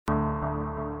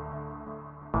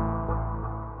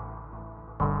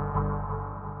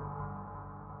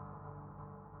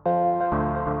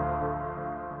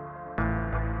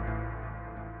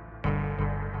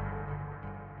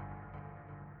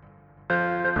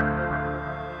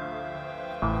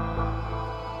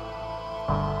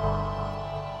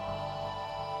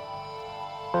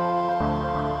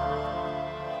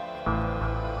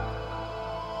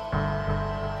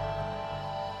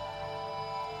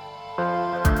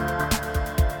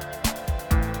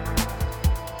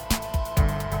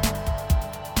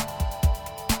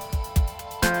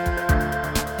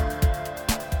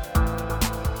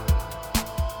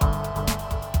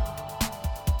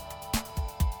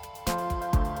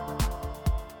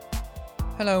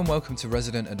Hello and welcome to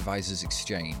Resident Advisors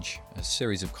Exchange, a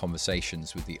series of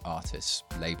conversations with the artists,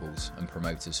 labels and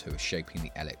promoters who are shaping the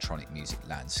electronic music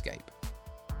landscape.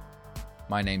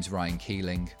 My name's Ryan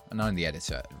Keeling and I'm the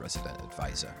editor at Resident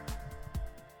Advisor.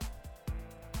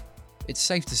 It's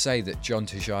safe to say that John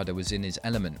Tejada was in his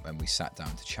element when we sat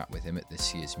down to chat with him at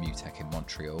this year's MUTEK in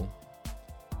Montreal.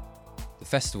 The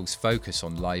festival's focus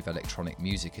on live electronic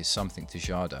music is something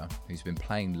Tejada, who's been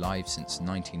playing live since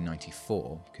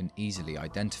 1994, can easily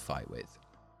identify with.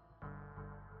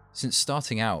 Since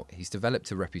starting out, he's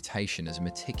developed a reputation as a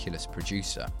meticulous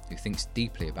producer who thinks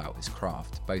deeply about his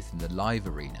craft, both in the live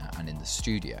arena and in the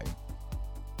studio.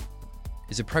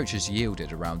 His approach has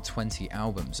yielded around 20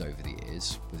 albums over the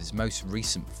years, with his most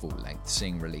recent full-length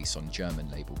seeing release on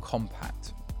German label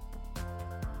Compact.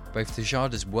 Both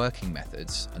Tejada's working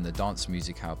methods and the dance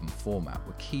music album format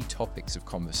were key topics of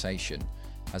conversation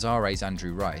as RA's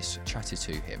Andrew Rice chatted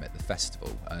to him at the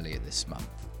festival earlier this month.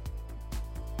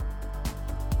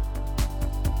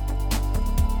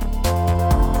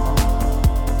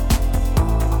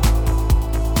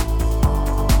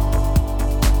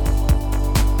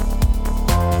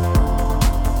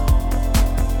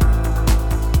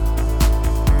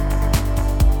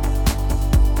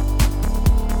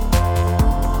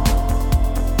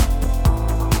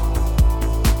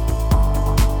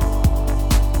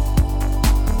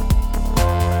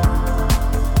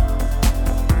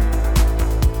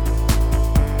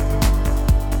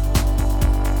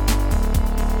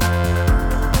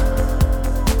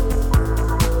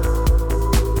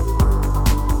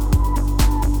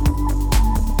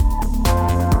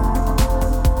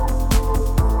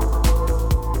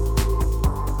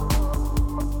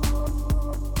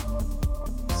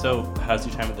 So, how's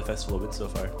your time at the festival been so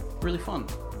far? Really fun.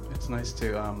 It's nice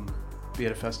to be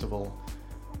at a festival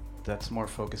that's more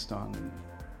focused on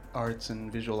arts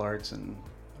and visual arts and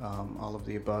all of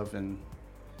the above, and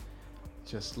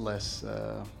just less,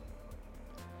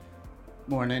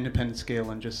 more on an independent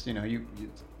scale, and just, you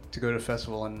to go to a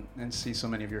festival and see so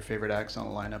many of your favorite acts on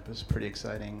the lineup is pretty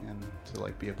exciting, and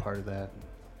to be a part of that,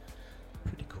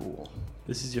 pretty cool.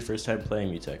 This is your first time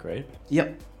playing MUTEK, right?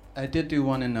 Yep. I did do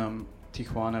one in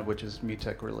Tijuana, which is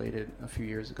MUTEK related, a few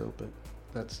years ago, but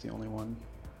that's the only one.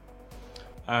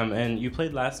 And you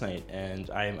played last night, and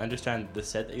I understand the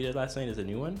set that you did last night is a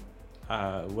new one.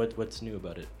 What's new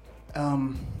about it?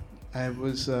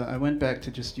 I went back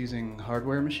to just using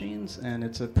hardware machines, and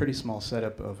it's a pretty small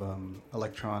setup of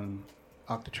Electron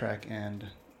Octatrack and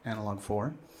Analog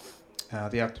 4.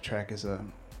 The Octatrack is a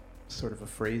sort of a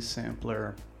phrase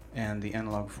sampler, and the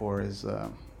Analog 4 is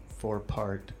a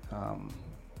 4-part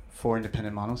 4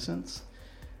 independent monosynths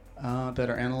that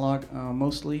are analog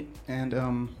mostly, and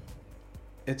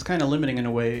it's kind of limiting in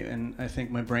a way, and I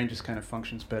think my brain just kind of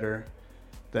functions better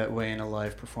that way in a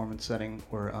live performance setting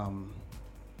where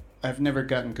I've never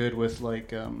gotten good with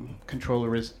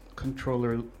controllerism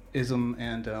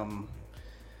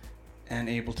and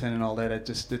Ableton and all that.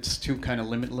 It's too kind of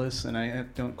limitless, and I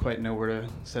don't quite know where to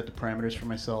set the parameters for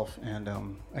myself, and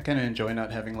I kind of enjoy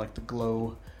not having the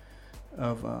glow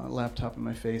of a laptop in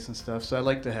my face and stuff. So I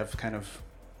like to have kind of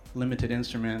limited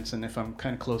instruments, and if I'm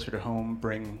kind of closer to home,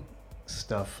 bring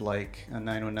stuff like a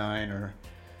 909 or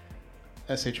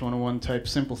SH-101 type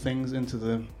simple things into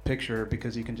the picture,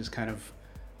 because you can just kind of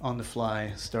on the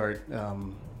fly start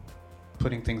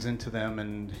putting things into them,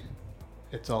 and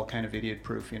it's all kind of idiot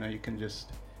proof. You can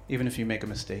just, even if you make a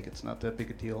mistake, it's not that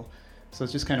big a deal. So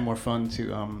it's just kind of more fun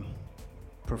to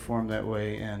perform that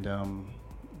way, and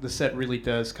the set really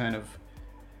does kind of,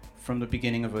 from the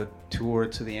beginning of a tour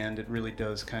to the end, it really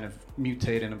does kind of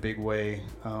mutate in a big way.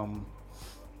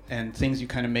 And things you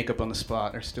kind of make up on the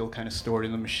spot are still kind of stored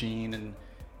in the machine, and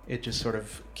it just sort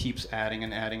of keeps adding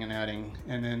and adding and adding.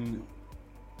 And then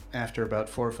after about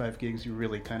 4 or 5 gigs, you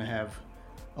really kind of have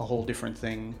a whole different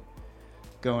thing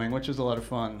going, which is a lot of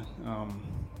fun.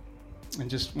 And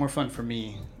just more fun for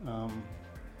me,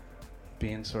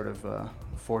 being sort of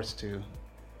forced to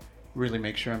really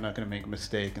make sure I'm not going to make a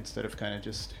mistake instead of kind of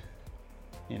just,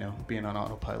 being on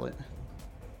autopilot.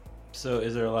 So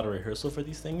is there a lot of rehearsal for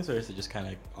these things, or is it just kind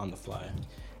of on the fly?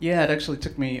 Yeah, it actually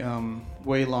took me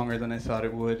way longer than I thought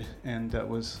it would, and that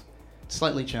was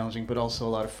slightly challenging, but also a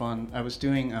lot of fun. I was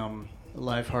doing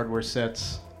live hardware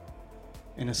sets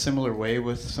in a similar way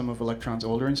with some of Electron's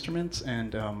older instruments,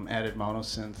 and added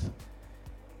monosynth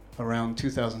around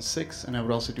 2006, and I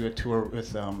would also do a tour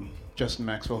with Justin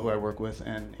Maxwell, who I work with,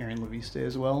 and Aaron Leviste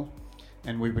as well,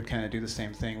 and we would kind of do the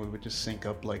same thing. We would just sync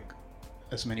up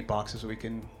as many boxes as we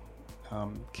can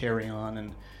carry on,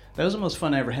 and that was the most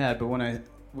fun I ever had. But when I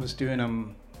was doing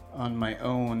them on my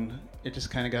own, it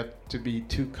just kind of got to be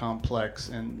too complex,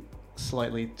 and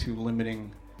slightly too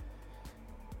limiting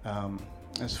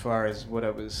as far as what I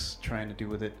was trying to do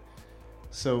with it.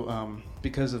 So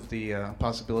because of the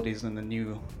possibilities in the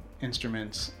new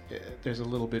instruments, there's a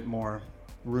little bit more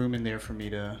room in there for me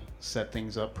to set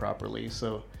things up properly.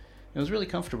 So it was really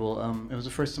comfortable. It was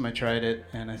the first time I tried it,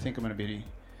 and I think I'm going to be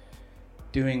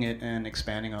doing it and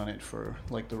expanding on it for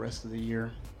like the rest of the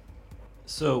year.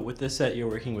 So with this set you're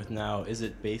working with now, is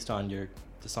it based on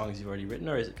the songs you've already written,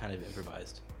 or is it kind of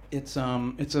improvised? It's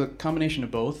a combination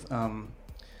of both.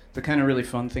 The kind of really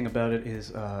fun thing about it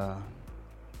is I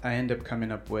end up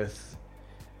coming up with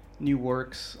new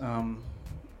works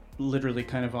literally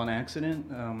kind of on accident.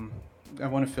 I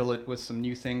want to fill it with some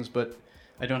new things, but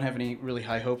I don't have any really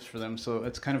high hopes for them, so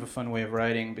it's kind of a fun way of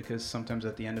writing, because sometimes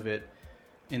at the end of it,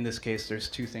 in this case, there's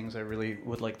two things I really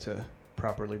would like to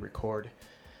properly record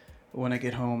when I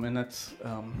get home, and that's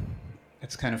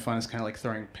it's kind of fun. It's kind of like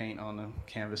throwing paint on a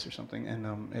canvas or something,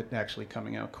 and it actually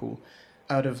coming out cool.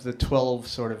 Out of the 12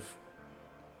 sort of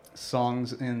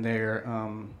songs in there,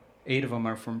 8 of them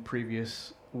are from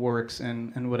previous works,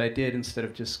 and what I did, instead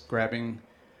of just grabbing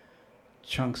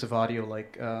chunks of audio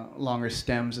like longer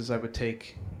stems, is I would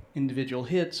take individual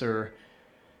hits, or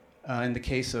in the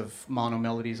case of mono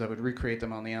melodies, I would recreate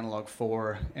them on the Analog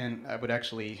 4, and I would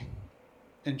actually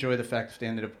enjoy the fact that they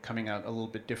ended up coming out a little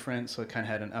bit different, so it kind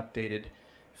of had an updated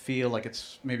feel, like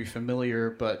it's maybe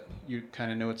familiar, but you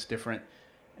kind of know it's different.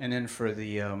 And then for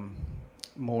the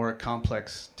more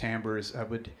complex timbres, I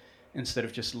would, instead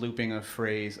of just looping a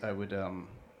phrase, I would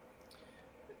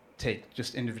take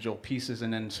just individual pieces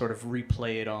and then sort of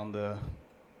replay it on the,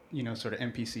 sort of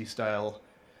MPC style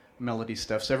melody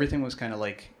stuff. So everything was kind of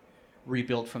like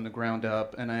rebuilt from the ground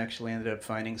up, and I actually ended up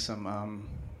finding some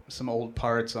old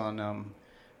parts on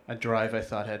a drive I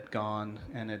thought had gone,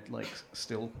 and it like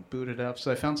still booted up.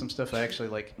 So I found some stuff I actually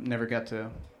like never got to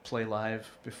play live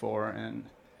before, and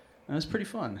it was pretty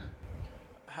fun.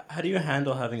 How do you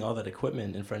handle having all that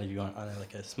equipment in front of you on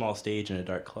like a small stage in a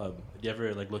dark club? Do you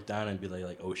ever like look down and be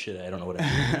like oh shit, I don't know what I'm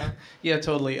doing now? Yeah,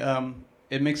 totally.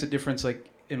 It makes a difference. Like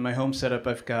in my home setup,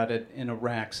 I've got it in a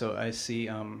rack, so I see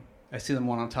them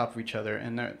one on top of each other,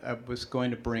 and I was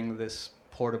going to bring this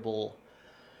portable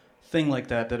thing like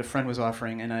that a friend was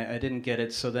offering, and I didn't get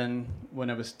it. So then when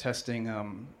I was testing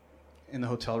in the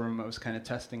hotel room, I was kind of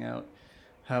testing out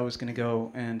how it was going to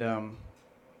go, and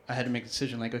I had to make a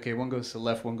decision, like, okay, one goes to the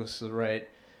left, one goes to the right.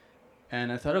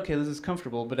 And I thought, okay, this is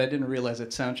comfortable, but I didn't realize at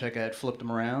soundcheck I had flipped them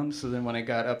around. So then when I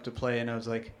got up to play, and I was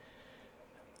like,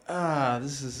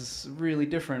 this is really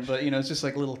different. But, it's just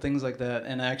like little things like that.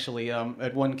 And actually,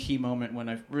 at one key moment when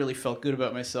I really felt good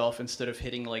about myself, instead of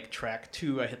hitting like track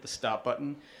 2, I hit the stop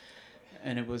button.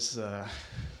 And it was,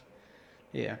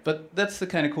 yeah. But that's the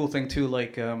kind of cool thing too.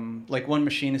 Like one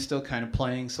machine is still kind of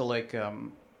playing. So like,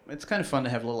 it's kind of fun to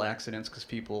have little accidents, because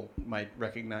people might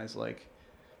recognize, like,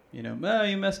 you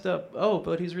messed up. Oh,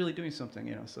 but he's really doing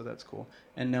something, so that's cool.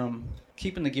 And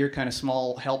keeping the gear kind of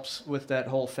small helps with that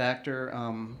whole factor,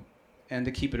 and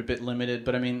to keep it a bit limited.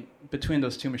 But I mean, between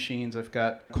those two machines, I've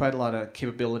got quite a lot of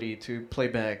capability to play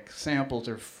back samples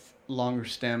or longer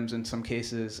stems in some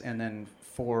cases, and then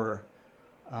 4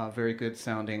 very good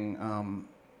sounding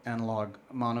analog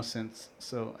monosynths.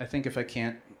 So I think if I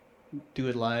can't do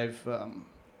it live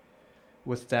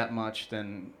with that much,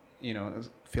 then I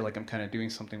feel like I'm kind of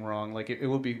doing something wrong. Like it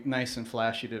would be nice and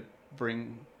flashy to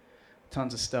bring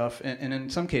tons of stuff, and in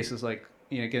some cases, like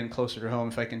getting closer to home,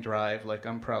 if I can drive, like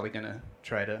I'm probably gonna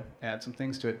try to add some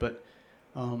things to it. But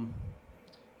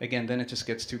again, then it just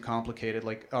gets too complicated.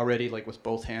 Like already, like with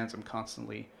both hands, I'm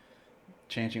constantly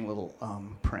changing little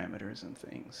parameters and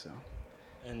things. So.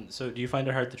 And so do you find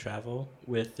it hard to travel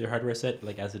with your hardware set,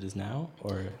 like as it is now,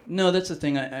 or? No, that's the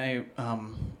thing. I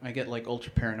get like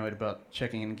ultra paranoid about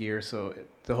checking in gear, so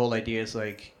the whole idea is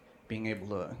like being able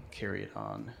to carry it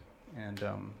on. And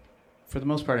for the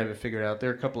most part, I have it figured out. There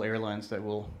are a couple airlines that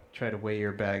will try to weigh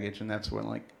your baggage, and that's when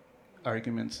like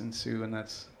arguments ensue, and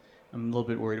I'm a little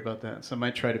bit worried about that. So I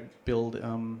might try to build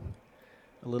a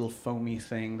little foamy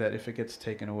thing that if it gets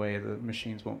taken away, the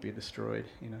machines won't be destroyed,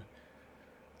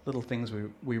 Little things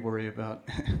we worry about,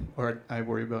 or I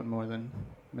worry about more than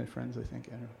my friends, I think.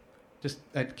 I don't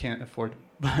know. I can't afford to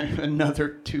buy another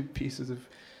 2 pieces of,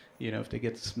 if they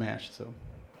get smashed. So.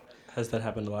 Has that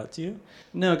happened a lot to you?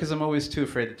 No, because I'm always too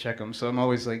afraid to check them. So I'm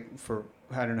always like, for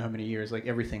I don't know how many years, like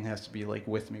everything has to be like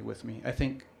with me. I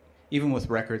think even with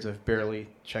records, I've barely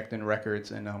checked in records.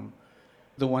 And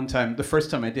the first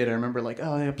time I did, I remember like,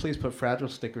 oh yeah, please put Fragile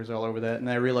stickers all over that. And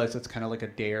I realized that's kind of like a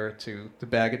dare to the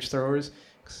baggage throwers.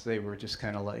 Because they were just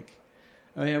kind of like,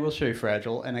 oh yeah, we'll show you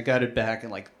Fragile. And I got it back,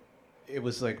 and like, it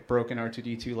was like broken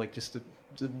R2-D2, like just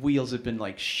the wheels have been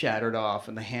like shattered off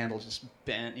and the handle just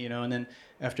bent, you know. And then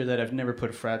after that, I've never put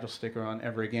a Fragile sticker on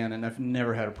ever again, and I've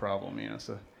never had a problem, you know.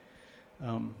 So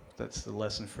that's the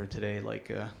lesson for today.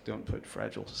 Like, don't put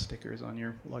Fragile stickers on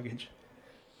your luggage.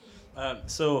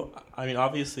 So, I mean,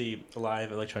 obviously,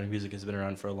 live electronic music has been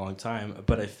around for a long time,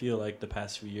 but I feel like the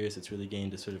past few years it's really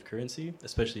gained a sort of currency,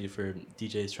 especially for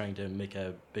DJs trying to make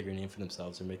a bigger name for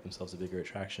themselves or make themselves a bigger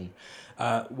attraction.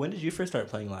 When did you first start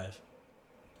playing live?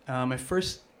 My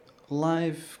first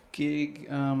live gig,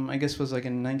 I guess, was like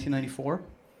in 1994.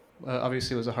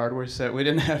 Obviously, it was a hardware set. We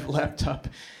didn't have laptop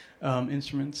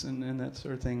instruments and that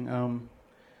sort of thing.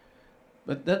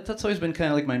 But that's always been kind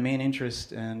of like my main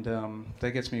interest, and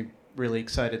that gets me really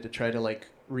excited to try to like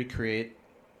recreate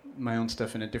my own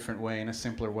stuff in a different way, in a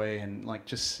simpler way, and like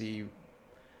just see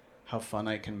how fun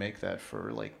I can make that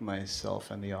for like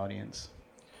myself and the audience.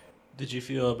 Did you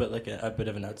feel a bit like a bit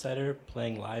of an outsider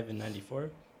playing live in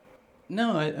 '94?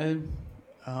 No,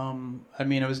 I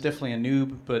mean, I was definitely a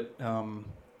noob, but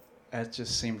it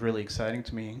just seemed really exciting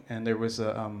to me. And there was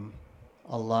a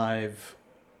live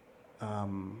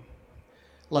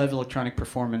electronic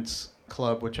performance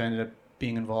club, which I ended up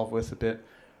being involved with a bit,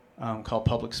 called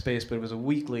Public Space, but it was a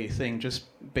weekly thing just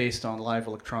based on live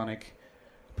electronic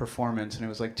performance, and it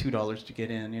was like $2 to get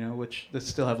in, you know, which I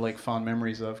still have like fond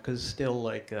memories of, because still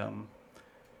like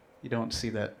you don't see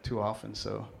that too often.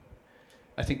 So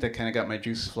I think that kind of got my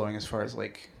juices flowing as far as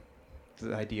like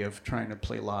the idea of trying to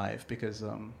play live, because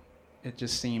it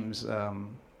just seems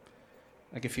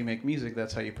like if you make music,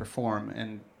 that's how you perform,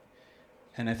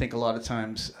 and I think a lot of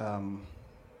times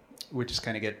we just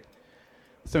kind of get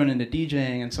thrown into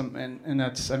DJing and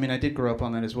that's, I mean, I did grow up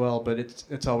on that as well, but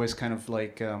it's always kind of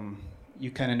like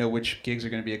you kind of know which gigs are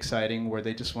going to be exciting, where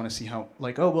they just want to see how,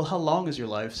 like, oh, well, how long is your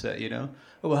live set, you know?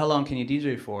 Oh, well, how long can you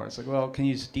DJ for? It's like, well, can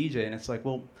you just DJ? And it's like,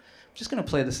 well, I'm just going to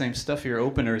play the same stuff your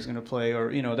opener is going to play,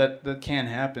 or, you know, that can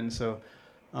happen. So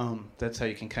that's how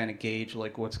you can kind of gauge,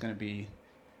 like, what's going to be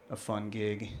a fun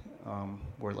gig,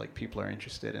 where, like, people are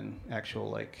interested in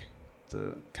actual, like,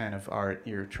 the kind of art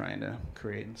you're trying to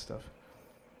create and stuff.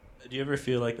 Do you ever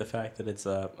feel like the fact that it's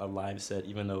a live set,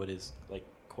 even though it is like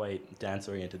quite dance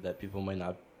oriented, that people might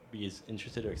not be as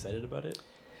interested or excited about it?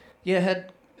 Yeah,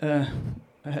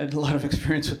 I had a lot of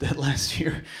experience with that last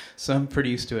year, so I'm pretty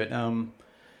used to it.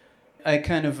 I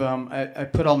kind of I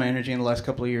put all my energy in the last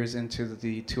couple of years into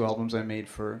the 2 albums I made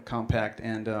for Compact,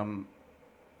 and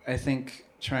I think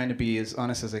trying to be as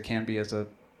honest as I can be as a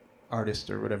artist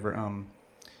or whatever.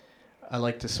 I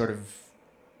like to sort of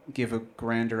give a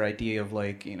grander idea of,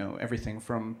 like, you know, everything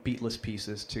from beatless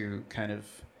pieces to kind of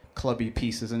clubby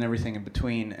pieces and everything in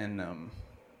between. And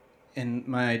in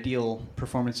my ideal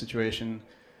performance situation,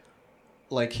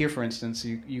 like here, for instance,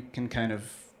 you can kind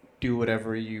of do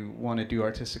whatever you want to do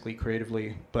artistically,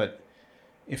 creatively, but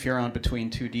if you're on between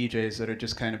 2 DJs that are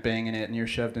just kind of banging it and you're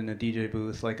shoved in a DJ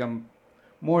booth, like, I'm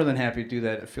more than happy to do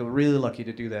that. I feel really lucky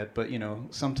to do that, but, you know,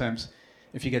 sometimes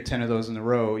if you get 10 of those in a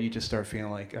row, you just start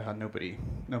feeling like nobody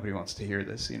wants to hear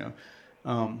this, you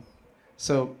know.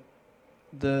 So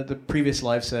the previous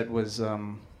live set was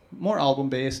more album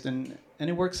based, and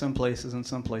it worked some places, and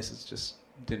some places just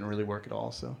didn't really work at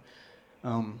all. So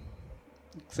I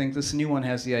think this new one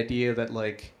has the idea that,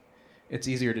 like, it's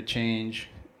easier to change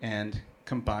and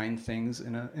combine things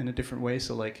in a different way.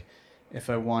 So, like, if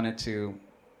I wanted to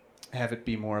have it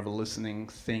be more of a listening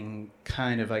thing,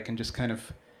 I can just kind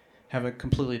of have a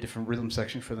completely different rhythm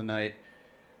section for the night,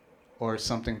 or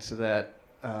something to that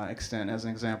extent, as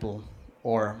an example,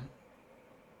 or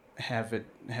have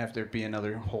there be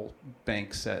another whole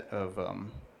bank set of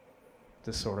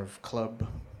this sort of club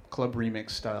remix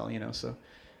style, you know. So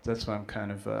that's why I'm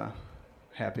kind of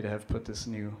happy to have put this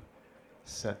new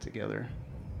set together.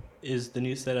 Is the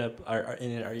new setup,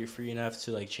 are you free enough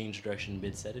to, like, change direction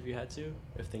mid-set if you had to,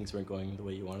 if things weren't going the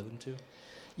way you wanted them to?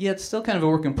 Yeah, it's still kind of a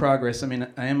work in progress. I mean,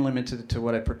 I am limited to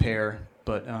what I prepare,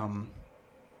 but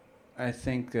I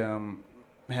think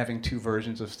having 2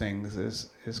 versions of things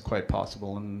is quite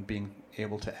possible, and being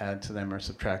able to add to them or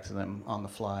subtract to them on the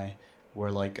fly, where,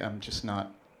 like, I'm just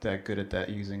not that good at that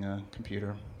using a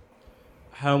computer.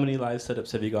 How many live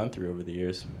setups have you gone through over the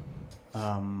years?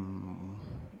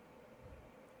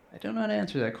 I don't know how to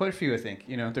answer that. Quite a few, I think.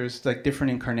 You know, there's, like, different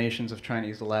incarnations of trying to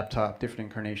use the laptop, different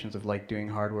incarnations of, like, doing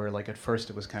hardware. Like, at first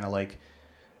it was kind of like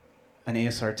an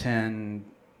ASR-10,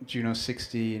 Juno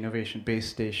 60, Novation Bass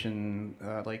Station,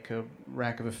 like a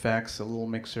rack of effects, a little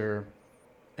mixer,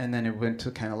 and then it went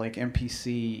to kind of like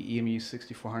MPC, EMU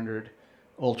 6400,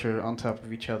 Ultra on top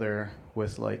of each other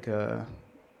with, like, I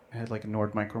had like a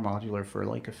Nord micromodular for,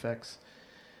 like, effects.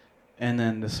 And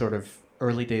then the sort of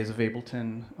early days of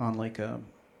Ableton on, like,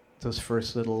 those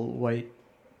first little white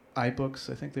iBooks,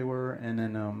 I think they were, and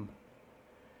then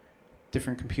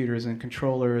different computers and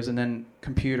controllers, and then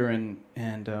computer and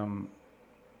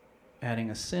adding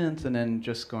a synth, and then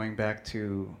just going back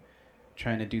to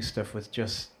trying to do stuff with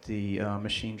just the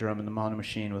machine drum and the mono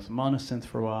machine with monosynth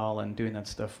for a while, and doing that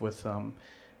stuff with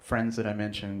friends that I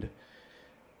mentioned,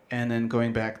 and then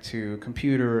going back to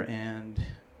computer and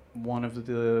one of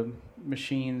the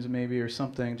machines maybe or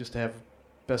something, just to have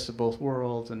best of both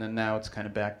worlds, and then now it's kind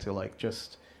of back to like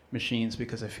just machines,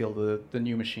 because I feel the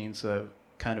new machines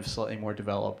kind of slightly more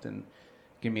developed and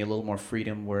give me a little more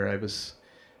freedom, where I was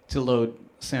to load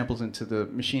samples into the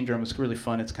machine drum was really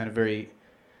fun. It's kind of very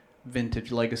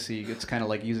vintage legacy. It's kind of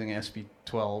like using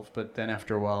SB12, but then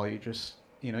after a while you just,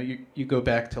 you go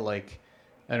back to like,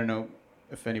 I don't know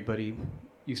if anybody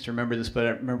used to remember this, but I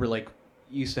remember like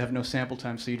you used to have no sample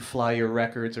time, so you'd fly your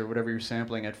records or whatever you're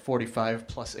sampling at 45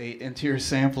 plus 8 into your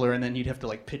sampler, and then you'd have to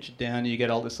like pitch it down, and you get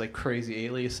all this like crazy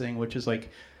aliasing, which is like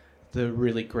the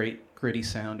really great gritty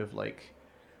sound of like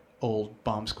old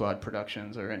Bomb Squad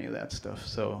productions or any of that stuff.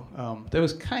 So that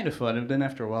was kind of fun, and then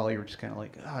after a while you were just kind of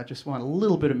like, I just want a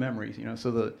little bit of memories,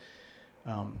 so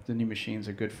the new machines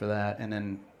are good for that. And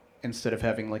then instead of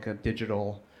having like a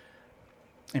digital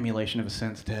emulation of a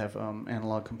synth, to have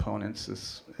analog components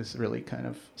is really kind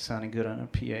of sounding good on a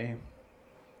PA.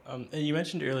 And you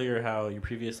mentioned earlier how your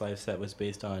previous live set was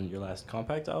based on your last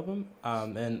Compact album,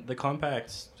 and the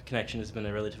Compact connection has been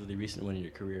a relatively recent one in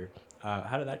your career.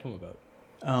 How did that come about?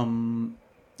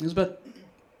 It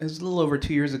was a little over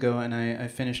 2 years ago, and I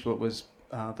finished what was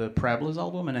the Parabolas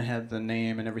album, and I had the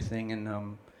name and everything.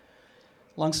 And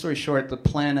long story short, the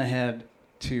plan I had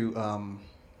to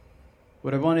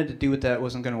what I wanted to do with that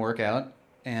wasn't going to work out,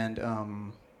 and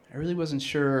I really wasn't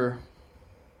sure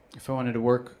if I wanted to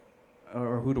work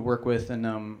or who to work with. And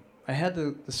I had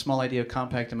the small idea of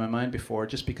Compact in my mind before,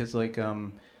 just because like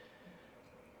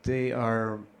they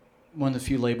are one of the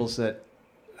few labels that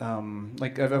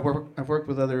like I've worked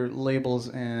with other labels,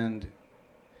 and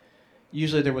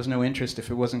usually there was no interest if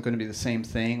it wasn't going to be the same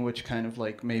thing, which kind of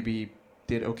like maybe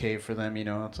did okay for them.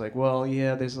 It's like, well,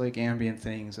 yeah, there's like ambient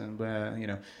things, and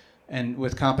and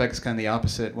with Compact it's kind of the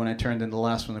opposite. When I turned in the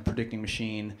last one, The Predicting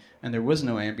Machine, and there was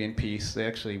no ambient piece, they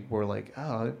actually were like,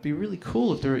 oh, it'd be really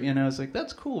cool if there, I was like,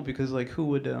 that's cool, because like who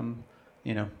would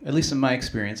at least in my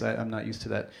experience, I'm not used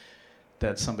to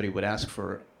that somebody would ask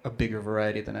for a bigger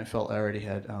variety than I felt I already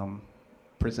had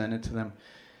presented to them.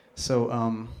 So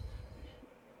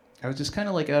I was just kind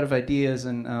of like out of ideas,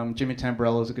 and Jimmy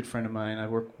Tamborello is a good friend of mine. I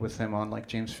work with him on like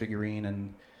James Figurine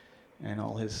and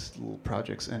all his little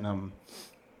projects, and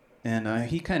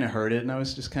he kind of heard it, and I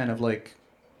was just kind of like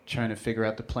trying to figure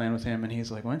out the plan with him, and he's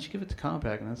like, why don't you give it to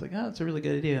Compact? And I was like, that's a really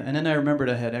good idea. And then I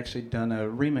remembered I had actually done a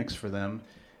remix for them,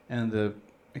 and the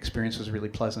experience was really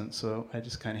pleasant, so I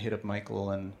just kind of hit up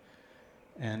Michael, and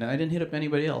I didn't hit up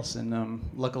anybody else, and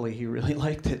luckily he really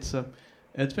liked it, so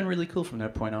it's been really cool from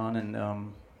that point on,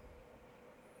 and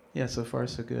yeah, so far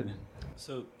so good.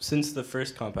 So since the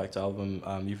first Compact album,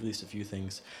 you've released a few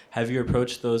things. Have you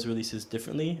approached those releases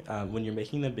differently when you're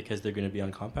making them, because they're going to be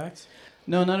on Compact?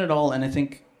 No, not at all, and I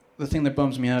think the thing that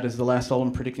bums me out is the last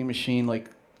album, Predicting Machine, like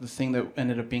the thing that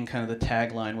ended up being kind of the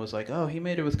tagline was like, oh, he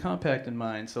made it with Compact in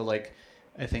mind, so like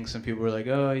I think some people were like,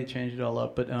 oh, you changed it all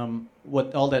up. But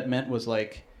what all that meant was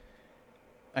like,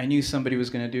 I knew somebody was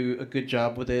going to do a good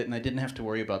job with it, and I didn't have to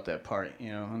worry about that part,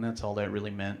 and that's all that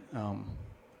really meant.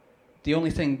 The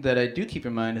only thing that I do keep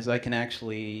in mind is I can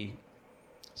actually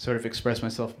sort of express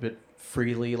myself a bit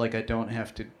freely, like I don't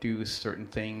have to do certain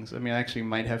things. I mean, I actually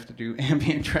might have to do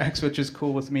ambient tracks, which is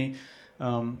cool with me.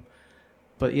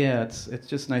 But yeah, it's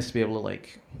just nice to be able to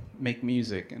like make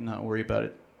music and not worry about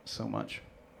it so much.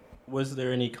 Was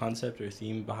there any concept or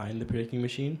theme behind The Predicting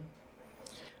Machine?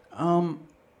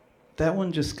 That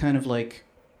one just kind of like,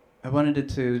 I wanted it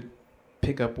to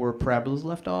pick up where Parabolas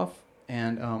left off,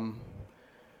 and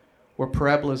where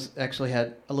Parabolas actually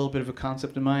had a little bit of a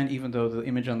concept in mind, even though the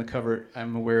image on the cover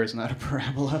I'm aware is not a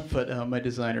parabola, but my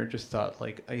designer just thought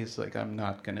he's like, I'm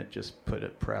not gonna just put a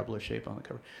parabola shape on the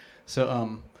cover.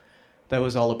 So that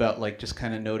was all about like just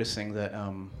kind of noticing that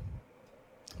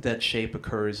that shape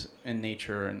occurs in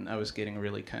nature, and I was getting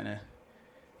really kind of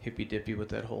hippy-dippy with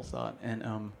that whole thought.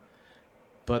 And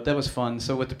but that was fun.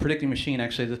 So with The Predicting Machine,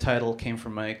 actually the title came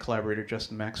from my collaborator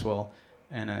Justin Maxwell,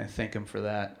 and I thank him for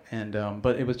that. And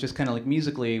but it was just kind of like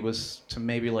musically was to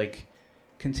maybe like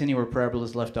continue where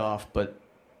Parabolas left off, but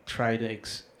try to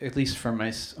at least from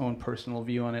my own personal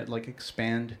view on it, like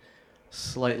expand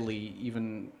slightly,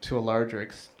 even to a larger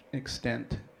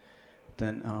extent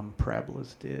than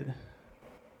Parabolas did.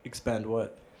 Expand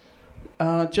what?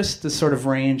 Just the sort of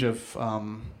range of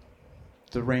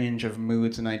the range of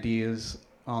moods and ideas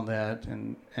on that,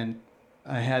 and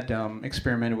I had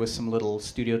experimented with some little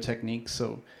studio techniques,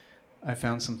 so I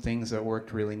found some things that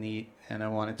worked really neat, and I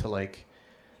wanted to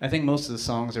I think most of the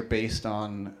songs are based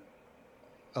on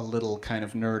a little kind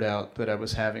of nerd out that I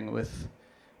was having with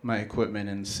my equipment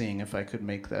and seeing if I could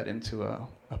make that into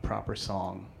a proper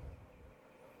song.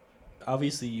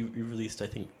 Obviously, you released, I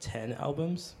think, 10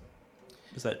 albums.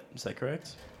 Is that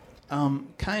correct?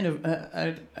 Kind of.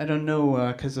 I don't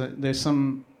know, because there's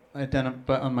some I've done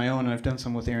on my own. I've done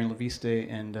some with Aaron Leviste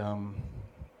and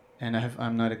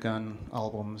I'm Not a Gun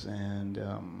albums and.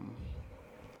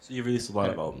 So you've released a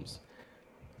lot of albums.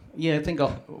 Yeah, I think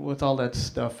with all that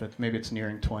stuff, maybe it's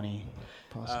nearing 20,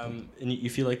 possibly. And you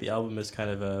feel like the album is kind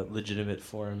of a legitimate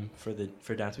form for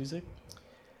dance music?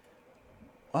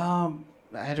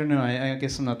 I don't know. I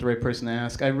guess I'm not the right person to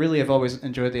ask. I really have always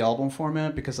enjoyed the album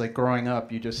format because, growing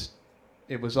up,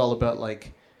 it was all about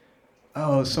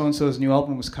oh, so-and-so's new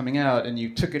album was coming out, and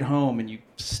you took it home and you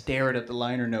stared at the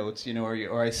liner notes,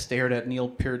 or I stared at Neil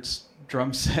Peart's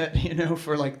drum set,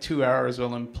 for 2 hours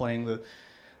while I'm playing the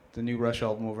new Rush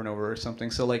album over and over or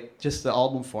something. So just the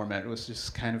album format was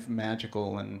just kind of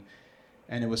magical, and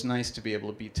it was nice to be able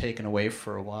to be taken away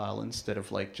for a while instead of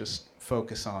just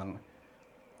focus on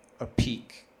a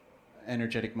peak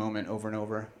energetic moment over and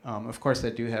over. Of course, I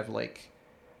do have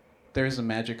there's a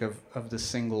magic of the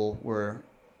single where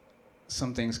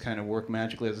some things kind of work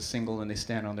magically as a single and they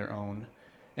stand on their own.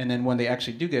 And then when they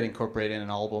actually do get incorporated in an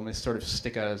album, they sort of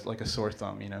stick out as a sore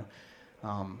thumb,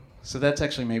 So that's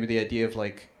actually maybe the idea of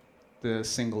the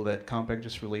single that Compact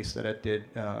just released that I did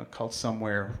called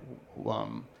Somewhere,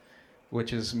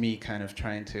 which is me kind of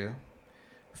trying to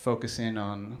focus in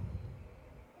on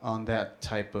that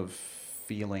type of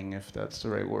feeling, if that's the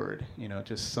right word,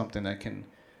 just something that can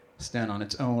stand on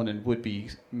its own and would be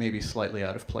maybe slightly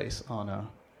out of place on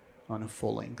a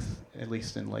full length, at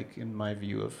least in my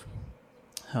view of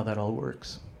how that all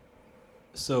works.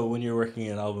 So when you're working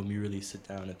on an album, you really sit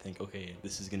down and think, okay,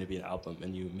 this is going to be an album,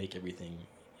 and you make everything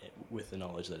with the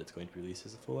knowledge that it's going to be released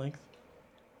as a full length?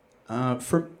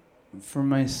 For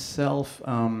myself,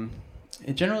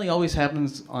 it generally always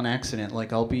happens on accident.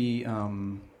 I'll be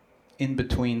in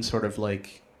between sort of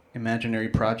imaginary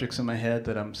projects in my head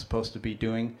that I'm supposed to be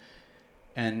doing,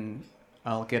 and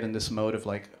I'll get in this mode of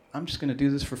I'm just going to do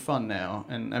this for fun now.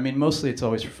 And I mean, mostly it's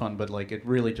always for fun, but it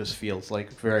really just feels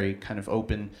very kind of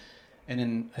open. And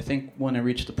then I think when I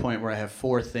reach the point where I have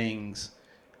 4 things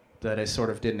that I sort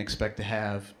of didn't expect to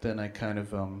have, then I kind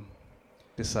of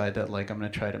decide that I'm going to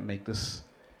try to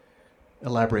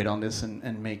elaborate on this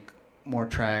and make more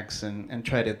tracks and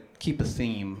try to keep a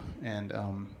theme and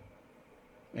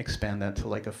expand that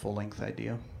to a full-length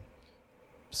idea.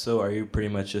 So are you pretty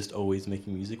much just always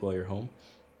making music while you're home?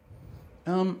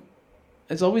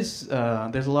 It's always,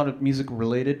 there's a lot of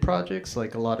music-related projects,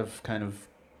 a lot of kind of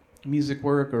music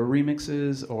work or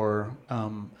remixes, or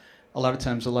a lot of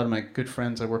times, a lot of my good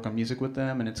friends, I work on music with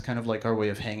them, and it's kind of our way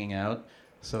of hanging out.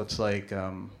 So it's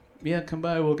yeah, come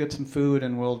by, we'll get some food,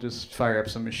 and we'll just fire up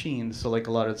some machines. So a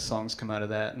lot of the songs come out of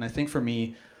that. And I think for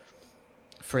me,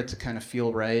 for it to kind of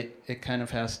feel right, it kind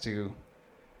of has to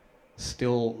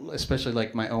still, especially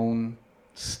my own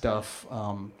stuff,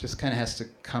 just kind of has to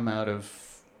come out of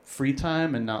free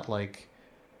time and not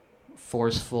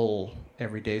forceful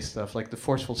everyday stuff. The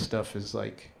forceful stuff is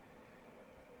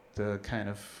the kind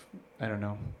of, I don't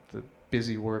know, the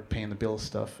busy work, paying the bills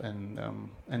stuff, and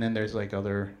then there's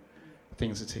other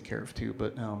things to take care of too.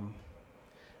 But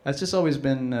that's just always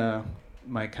been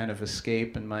my kind of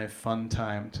escape and my fun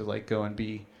time to go and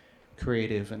be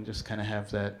creative and just kind of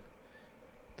have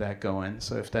that going.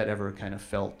 So if that ever kind of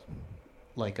felt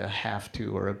like a have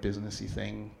to or a businessy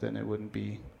thing, then it wouldn't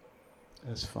be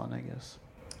as fun, I guess.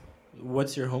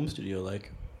 What's your home studio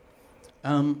like?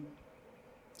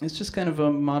 It's just kind of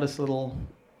a modest little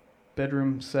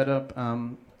bedroom setup.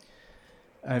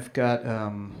 I've got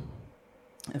an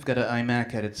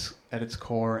iMac at its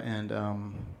core, and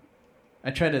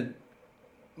I try to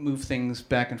move things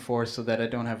back and forth so that I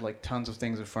don't have tons of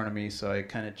things in front of me. So I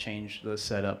kind of change the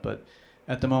setup. But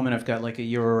at the moment, I've got a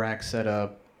Eurorack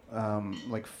setup,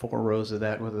 4 rows of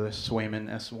that with a Swayman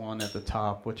S1 at the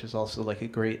top, which is also a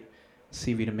great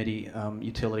CV to MIDI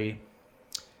utility.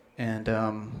 And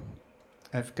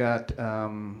I've got a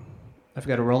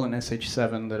Roland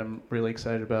SH7 that I'm really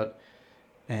excited about,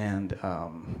 and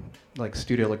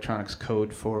Studio Electronics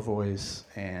Code 4 voice,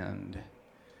 and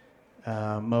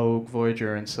Moog,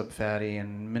 Voyager, and Subfatty,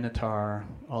 and Minotaur,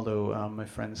 although my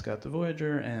friend's got the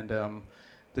Voyager, and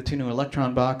the 2 new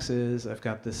Electron boxes. I've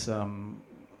got this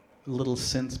little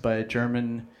synth by a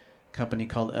German company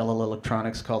called LL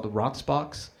Electronics called the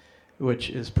Rotzbox,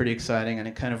 which is pretty exciting, and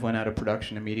it kind of went out of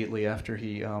production immediately after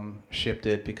he shipped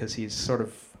it, because he's sort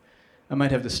of, I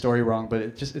might have the story wrong, but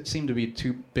it seemed to be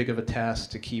too big of a task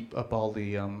to keep up all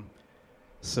the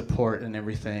support and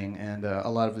everything, and a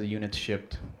lot of the units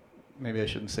shipped. Maybe I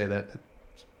shouldn't say that.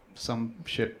 Some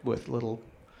shipped with little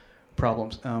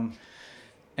problems,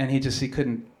 and he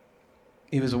couldn't.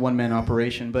 He was a one-man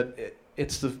operation, but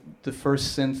it's the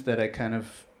first synth that I kind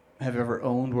of have ever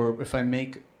owned, where if I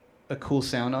make a cool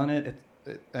sound on it,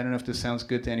 I don't know if this sounds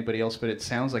good to anybody else, but it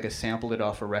sounds like I sampled it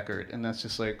off a record, and that's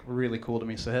just like really cool to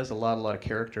me. So it has a lot of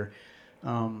character,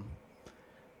 and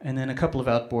then a couple of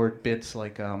outboard bits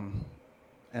like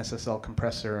SSL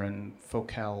compressor and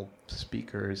Focal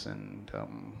speakers and a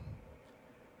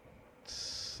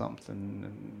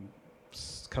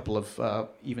couple of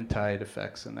Eventide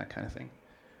effects and that kind of thing.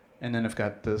 And then I've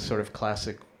got the sort of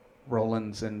classic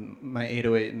Rolands and my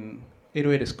 808, and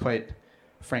 808 is quite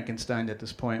Frankenstein at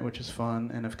this point, which is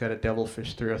fun. And I've got a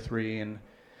Devilfish 303 and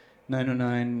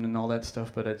 909 and all that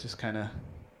stuff, but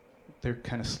they're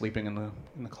kind of sleeping in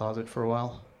the closet for a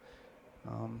while.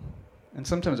 And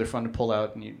sometimes they're fun to pull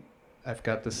out, and I've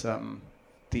got this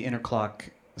the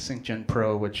Interclock SyncGen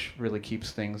Pro, which really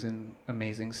keeps things in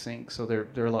amazing sync. So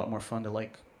they're a lot more fun to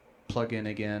plug in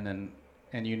again, and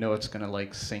it's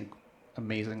gonna sync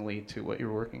amazingly to what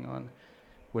you're working on,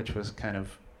 which was kind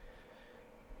of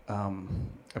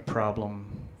a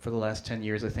problem for the last 10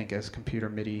 years, I think, as computer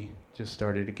MIDI just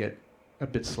started to get a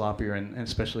bit sloppier, and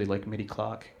especially MIDI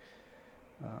clock.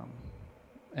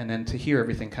 And then to hear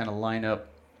everything kind of line up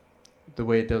the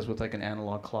way it does with an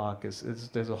analog clock is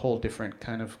there's a whole different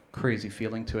kind of crazy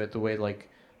feeling to it, the way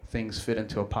things fit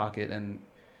into a pocket and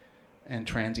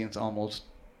transients almost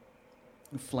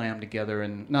flam together,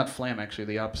 and not flam, actually,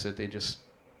 the opposite.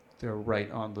 They're right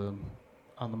on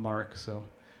the mark. So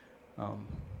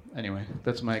anyway,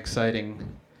 that's my exciting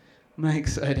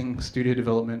studio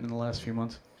development in the last few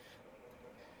months.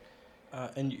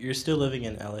 And you're still living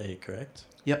in LA, correct?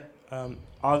 Yep.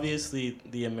 Obviously,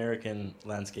 the American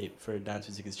landscape for dance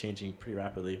music is changing pretty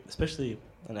rapidly, especially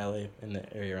in LA, in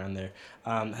the area around there.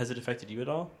 Has it affected you at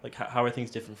all? How are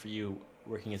things different for you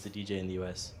working as a DJ in the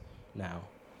US now?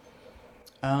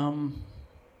 I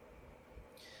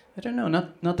don't know,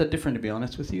 not that different, to be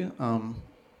honest with you.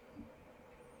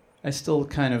 I still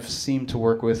kind of seem to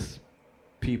work with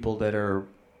people that are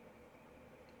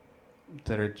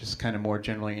just kind of more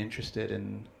generally interested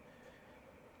in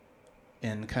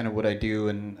kind of what I do,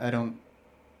 and I don't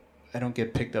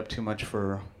get picked up too much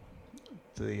for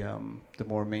the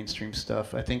more mainstream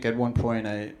stuff. I think at one point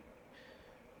I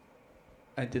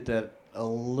did that a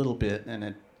little bit, and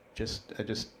it just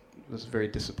was very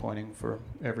disappointing for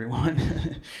everyone.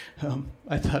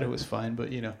 I thought it was fine, but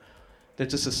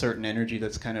there's just a certain energy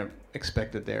that's kind of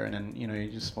expected there, and then you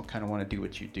just kind of want to do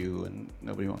what you do, and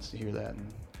nobody wants to hear that.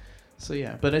 And so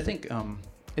yeah, but I think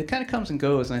it kind of comes and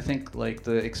goes, and I think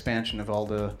the expansion of all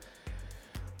the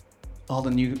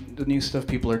new stuff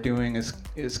people are doing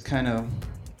is kind of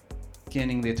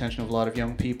gaining the attention of a lot of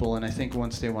young people, and I think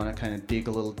once they want to kind of dig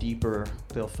a little deeper,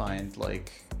 they'll find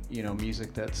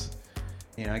music that's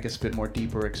I guess a bit more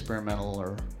deeper, experimental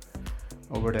or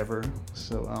whatever.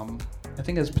 So I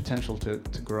think it has potential to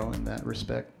grow in that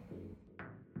respect.